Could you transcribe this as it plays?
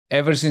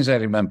ever since I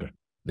remember.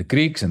 The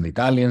Greeks and the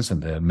Italians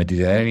and the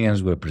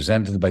Mediterraneans were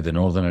presented by the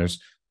Northerners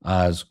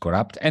as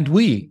corrupt. And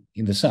we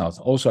in the South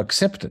also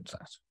accepted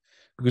that,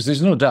 because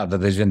there's no doubt that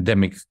there's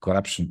endemic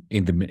corruption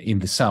in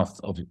the South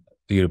of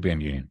the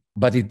European Union.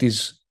 But it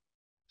is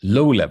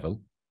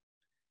low-level,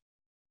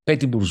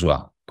 petty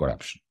bourgeois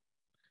corruption.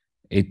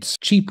 It's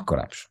cheap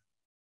corruption.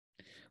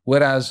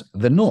 Whereas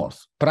the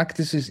North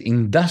practices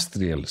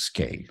industrial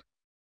scale,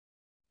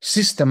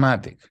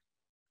 systematic,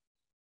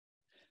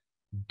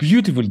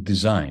 beautifully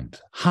designed,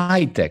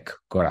 high-tech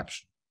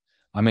corruption.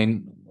 I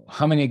mean,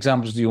 how many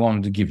examples do you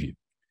want to give you?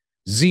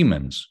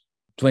 Siemens.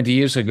 20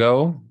 years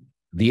ago,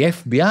 the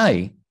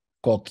FBI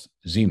caught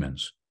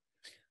Siemens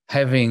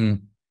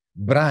having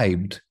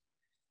bribed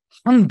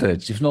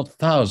hundreds, if not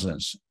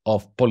thousands,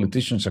 of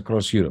politicians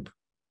across Europe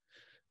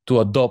to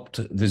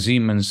adopt the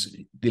Siemens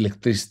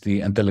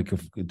electricity and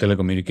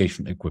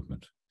telecommunication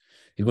equipment.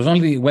 It was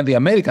only when the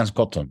Americans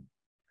caught them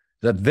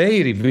that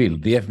the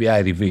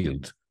FBI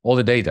revealed all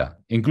the data,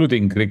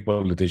 including Greek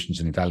politicians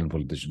and Italian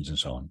politicians and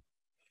so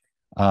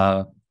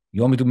on.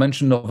 You want me to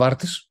mention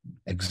Novartis?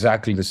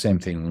 Exactly the same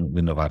thing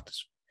with Novartis.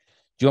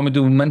 Do you want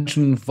me to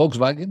mention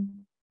Volkswagen,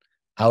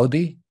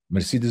 Audi,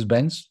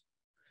 Mercedes-Benz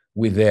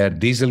with their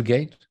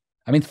Dieselgate?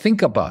 I mean,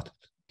 think about it.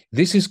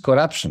 This is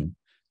corruption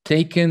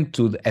taken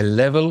to a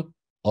level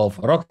of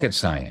rocket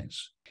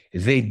science.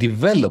 They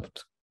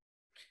developed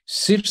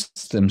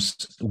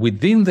systems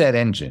within their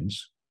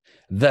engines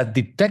that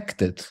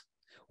detected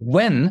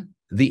when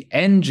the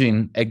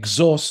engine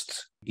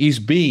exhaust is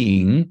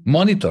being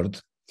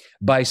monitored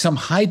by some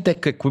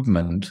high-tech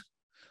equipment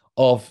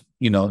of,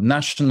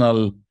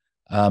 national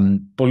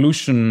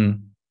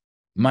pollution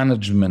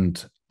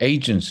management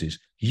agencies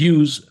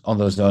use on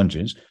those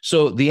engines.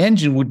 So the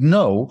engine would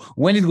know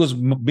when it was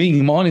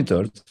being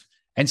monitored,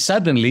 and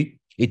suddenly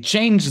it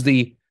changed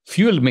the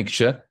fuel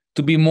mixture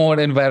to be more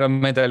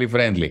environmentally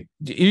friendly.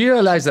 You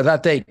realize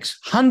that takes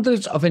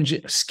hundreds of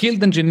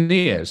skilled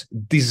engineers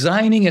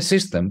designing a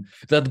system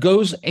that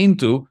goes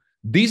into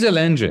diesel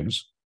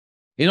engines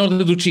in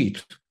order to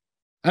cheat.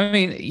 I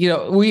mean,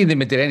 we in the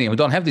Mediterranean, we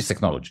don't have this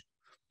technology.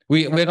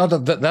 We're not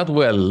that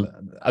well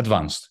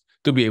advanced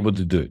to be able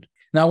to do it.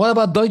 Now, what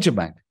about Deutsche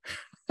Bank?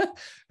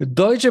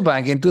 Deutsche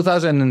Bank in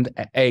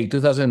 2008,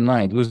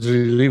 2009, it was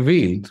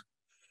revealed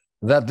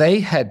that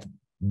they had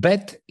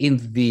bet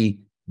in the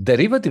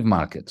derivative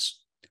markets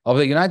of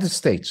the United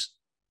States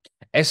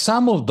a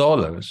sum of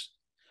dollars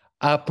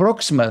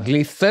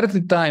approximately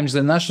 30 times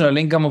the national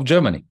income of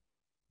Germany.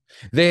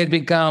 They had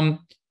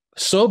become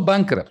so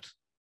bankrupt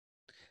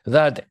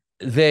that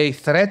they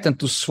threatened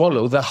to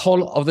swallow the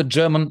whole of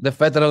the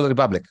Federal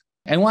Republic.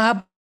 And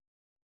what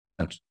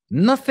happened?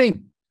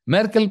 Nothing.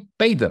 Merkel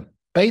paid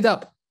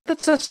up.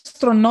 That's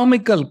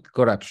astronomical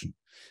corruption.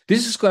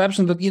 This is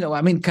corruption that,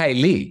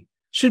 Kylie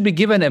should be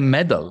given a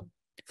medal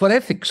for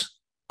ethics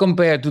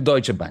compared to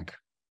Deutsche Bank.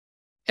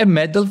 A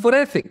medal for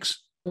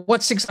ethics.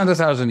 What's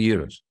 600,000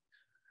 euros?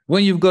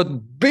 When you've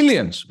got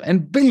billions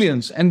and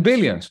billions and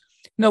billions.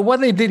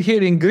 What they did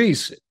here in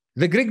Greece,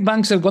 the Greek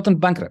banks have gotten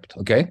bankrupt,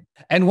 okay?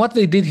 And what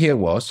they did here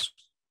was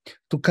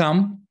to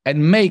come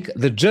and make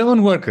the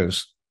German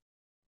workers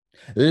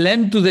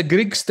lend to the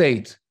Greek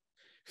state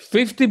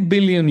 50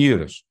 billion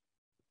euros,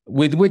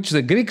 with which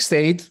the Greek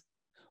state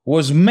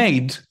was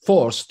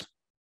forced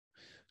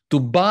to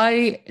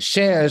buy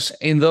shares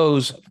in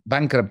those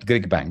bankrupt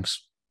Greek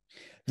banks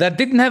that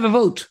didn't have a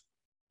vote.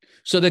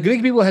 So the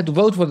Greek people had to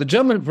vote from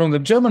the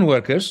German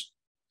workers,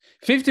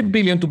 50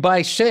 billion to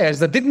buy shares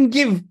that didn't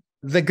give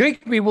the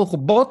Greek people who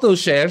bought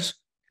those shares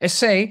a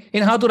say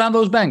in how to run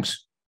those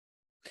banks.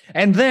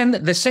 And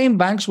then the same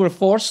banks were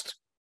forced,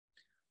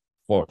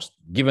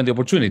 given the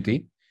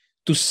opportunity,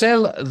 to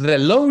sell the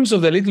loans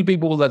of the little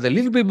people that the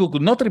little people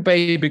could not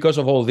repay because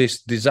of all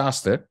this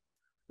disaster,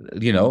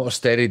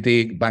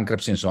 austerity,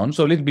 bankruptcy, and so on.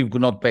 So little people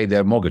could not pay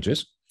their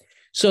mortgages.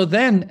 So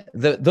then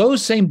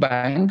those same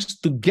banks,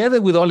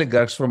 together with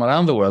oligarchs from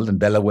around the world in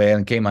Delaware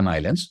and Cayman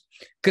Islands,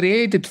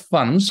 created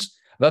funds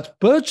that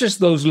purchased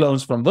those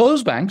loans from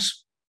those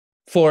banks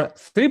for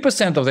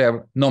 3% of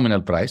their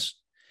nominal price,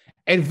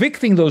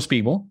 evicting those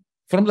people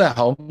from their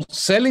homes,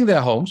 selling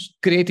their homes,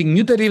 creating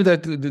new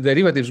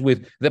derivatives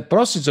with the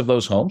proceeds of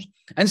those homes,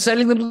 and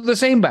selling them to the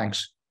same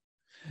banks.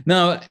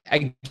 Now,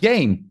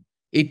 again,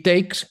 it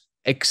takes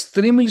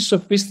extremely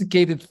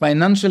sophisticated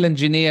financial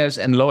engineers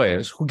and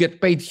lawyers who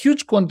get paid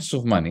huge quantities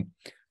of money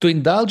to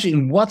indulge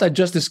in what I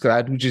just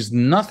described, which is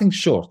nothing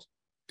short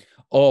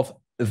of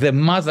the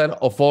mother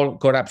of all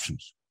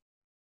corruptions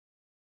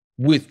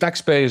with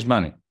taxpayers'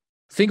 money.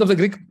 Think of the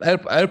Greek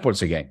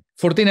airports again.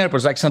 14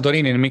 airports like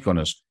Santorini and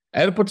Mykonos.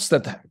 Airports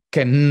that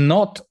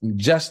cannot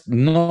just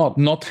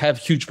not have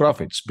huge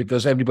profits,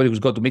 because everybody who's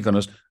got to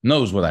Mykonos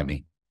knows what I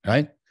mean,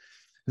 right?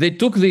 They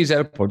took these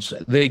airports,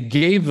 they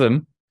gave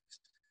them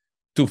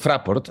to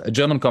Fraport, a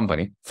German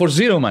company, for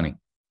zero money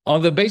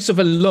on the basis of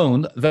a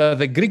loan that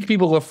the Greek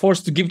people were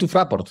forced to give to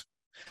Fraport.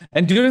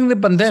 And during the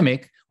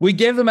pandemic, we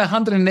gave them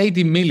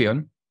 180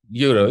 million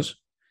euros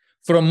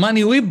from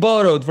money we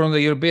borrowed from the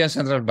European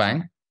Central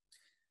Bank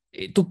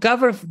to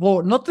cover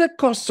for not the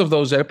costs of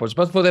those airports,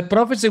 but for the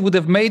profits they would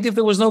have made if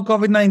there was no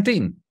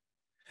COVID-19.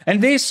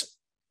 And this,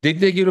 did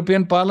the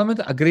European Parliament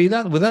agree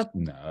with that?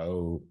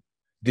 No.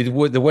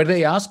 Were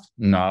they asked?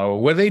 No.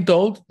 Were they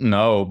told?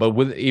 No.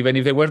 But even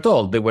if they were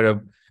told, they would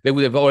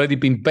have already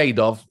been paid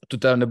off to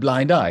turn a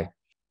blind eye.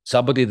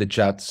 Somebody in the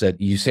chat said,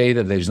 you say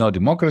that there's no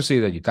democracy,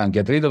 that you can't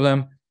get rid of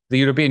them. The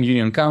European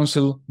Union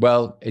Council,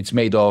 well, it's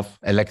made of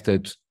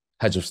elected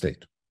heads of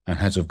state and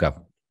heads of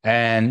government.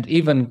 And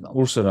even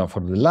Ursula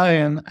von der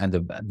Leyen and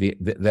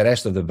the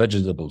rest of the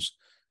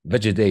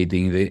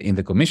vegetating in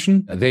the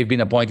Commission, they've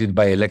been appointed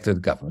by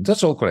elected government.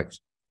 That's all correct.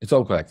 It's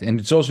all correct. And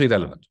it's also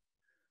irrelevant.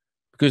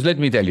 Because let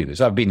me tell you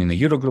this. I've been in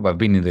the Eurogroup, I've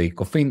been in the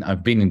ECOFIN,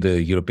 I've been in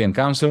the European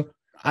Council.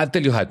 I'll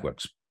tell you how it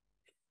works.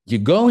 You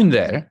go in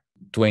there,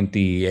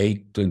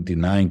 28,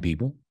 29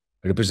 people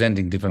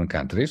representing different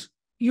countries.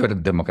 You're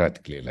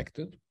democratically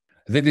elected.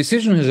 The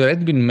decision has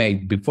already been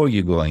made before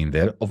you go in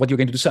there of what you're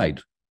going to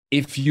decide.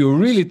 If you're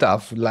really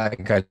tough,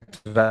 like I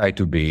try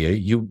to be,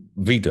 you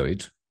veto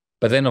it.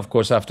 But then, of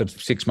course, after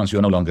 6 months,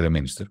 you're no longer a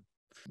minister.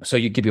 So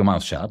you keep your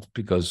mouth shut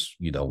because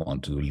you don't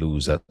want to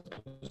lose that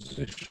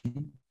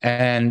position.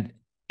 And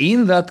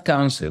in that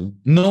council,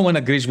 no one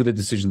agrees with the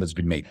decision that's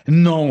been made.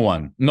 No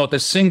one, not a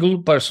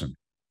single person.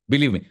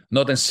 Believe me,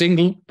 not a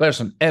single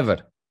person ever.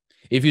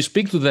 If you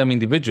speak to them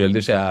individually,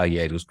 they say,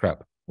 yeah, it was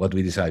crap, what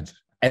we decided.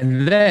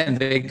 And then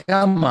they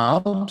come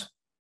out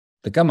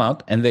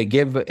and they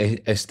give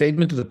a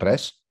statement to the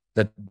press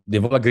that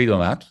they've all agreed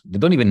on that. They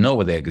don't even know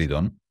what they agreed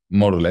on,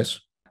 more or less.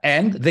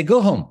 And they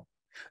go home.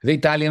 The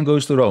Italian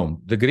goes to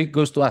Rome. The Greek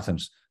goes to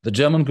Athens. The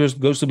German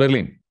goes to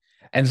Berlin.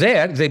 And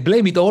there, they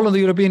blame it all on the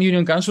European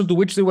Union Council, to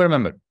which they were a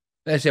member.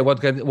 They say, what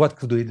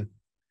could we do?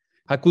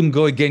 I couldn't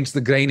go against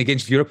the grain,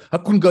 against Europe. I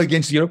couldn't go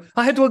against Europe.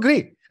 I had to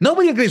agree.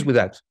 Nobody agrees with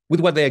that, with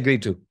what they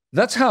agreed to.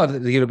 That's how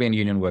the European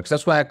Union works.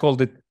 That's why I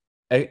called it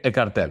a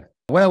cartel.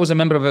 When I was a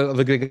member of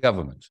the Greek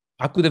government,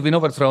 I could have been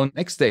overthrown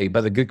next day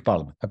by the Greek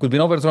parliament. I could have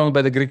been overthrown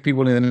by the Greek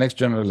people in the next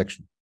general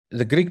election.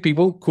 The Greek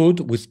people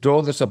could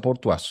withdraw their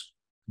support to us.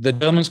 The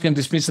Germans can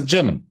dismiss the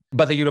German.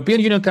 But the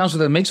European Union Council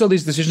that makes all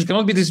these decisions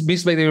cannot be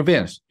dismissed by the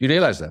Europeans. You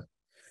realize that?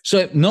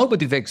 So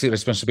nobody takes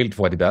responsibility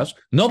for what it does.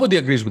 Nobody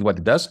agrees with what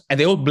it does. And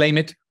they all blame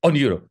it on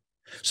Europe.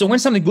 So when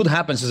something good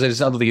happens as a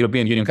result of the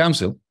European Union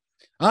Council,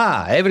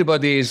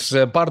 everybody is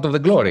part of the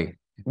glory.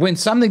 When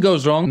something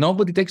goes wrong,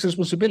 nobody takes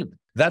responsibility.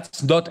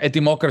 That's not a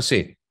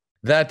democracy.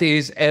 That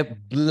is a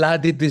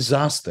bloody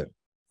disaster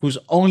whose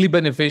only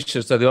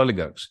beneficiaries are the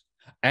oligarchs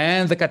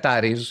and the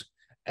Qataris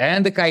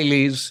and the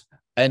Kailis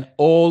and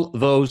all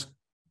those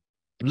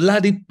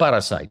bloody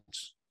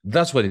parasites.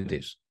 That's what it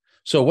is.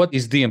 So what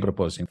is DM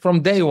proposing?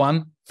 From day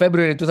one,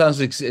 February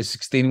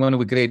 2016, when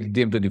we created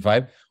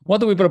DM25,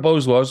 what we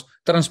proposed was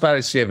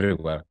transparency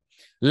everywhere.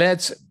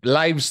 Let's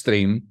live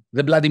stream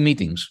the bloody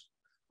meetings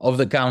of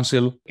the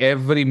council,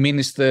 every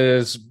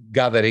minister's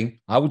gathering.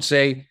 I would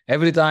say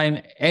every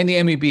time any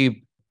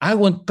MEP, I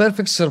want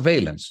perfect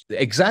surveillance.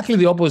 Exactly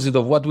the opposite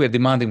of what we are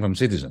demanding from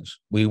citizens.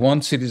 We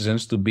want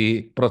citizens to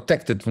be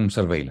protected from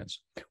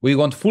surveillance. We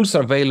want full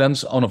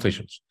surveillance on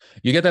officials.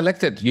 You get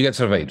elected, you get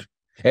surveyed.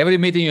 Every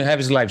meeting you have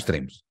is live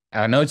streams.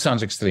 I know it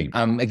sounds extreme.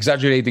 I'm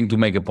exaggerating to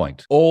make a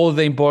point. All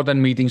the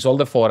important meetings, all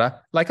the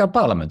fora, like our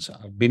parliaments,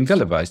 are being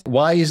televised.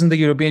 Why isn't the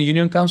European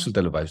Union Council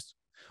televised?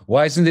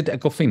 Why isn't it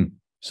ECOFIN?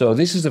 So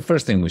this is the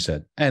first thing we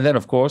said. And then,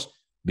 of course,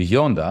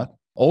 beyond that,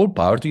 all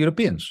power to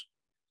Europeans.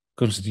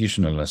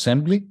 Constitutional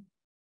Assembly,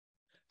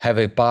 have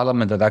a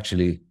parliament that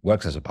actually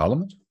works as a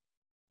parliament.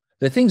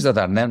 The things that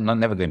are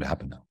never going to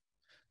happen now.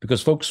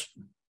 Because, folks,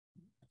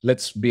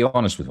 let's be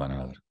honest with one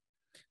another.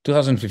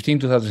 2015,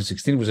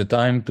 2016 was a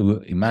time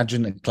to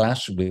imagine a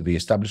clash with the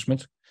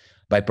establishment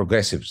by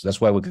progressives. That's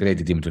why we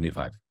created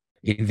DiEM25.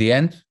 In the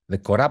end, the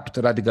corrupt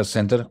radical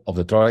center of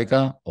the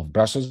Troika, of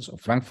Brussels,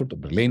 of Frankfurt,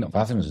 of Berlin, of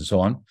Athens, and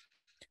so on,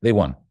 they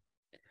won.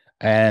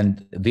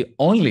 And the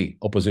only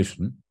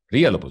opposition,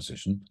 real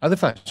opposition, are the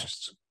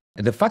fascists.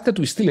 And the fact that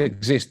we still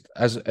exist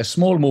as a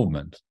small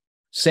movement,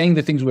 saying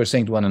the things we're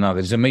saying to one another,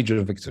 is a major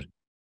victory.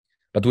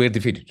 But we're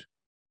defeated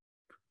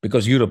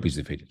because Europe is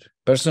defeated.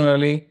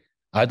 Personally,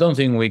 I don't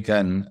think we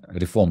can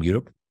reform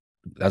Europe.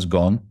 That's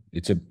gone.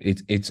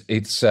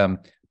 It's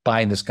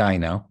pie in the sky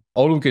now.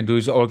 All we can do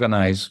is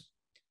organize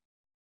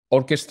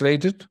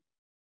orchestrated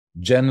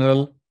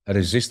general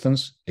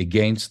resistance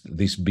against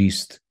this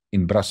beast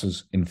in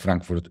Brussels, in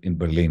Frankfurt, in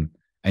Berlin,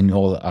 and in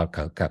all our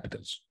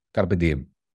capitals. Carpe diem.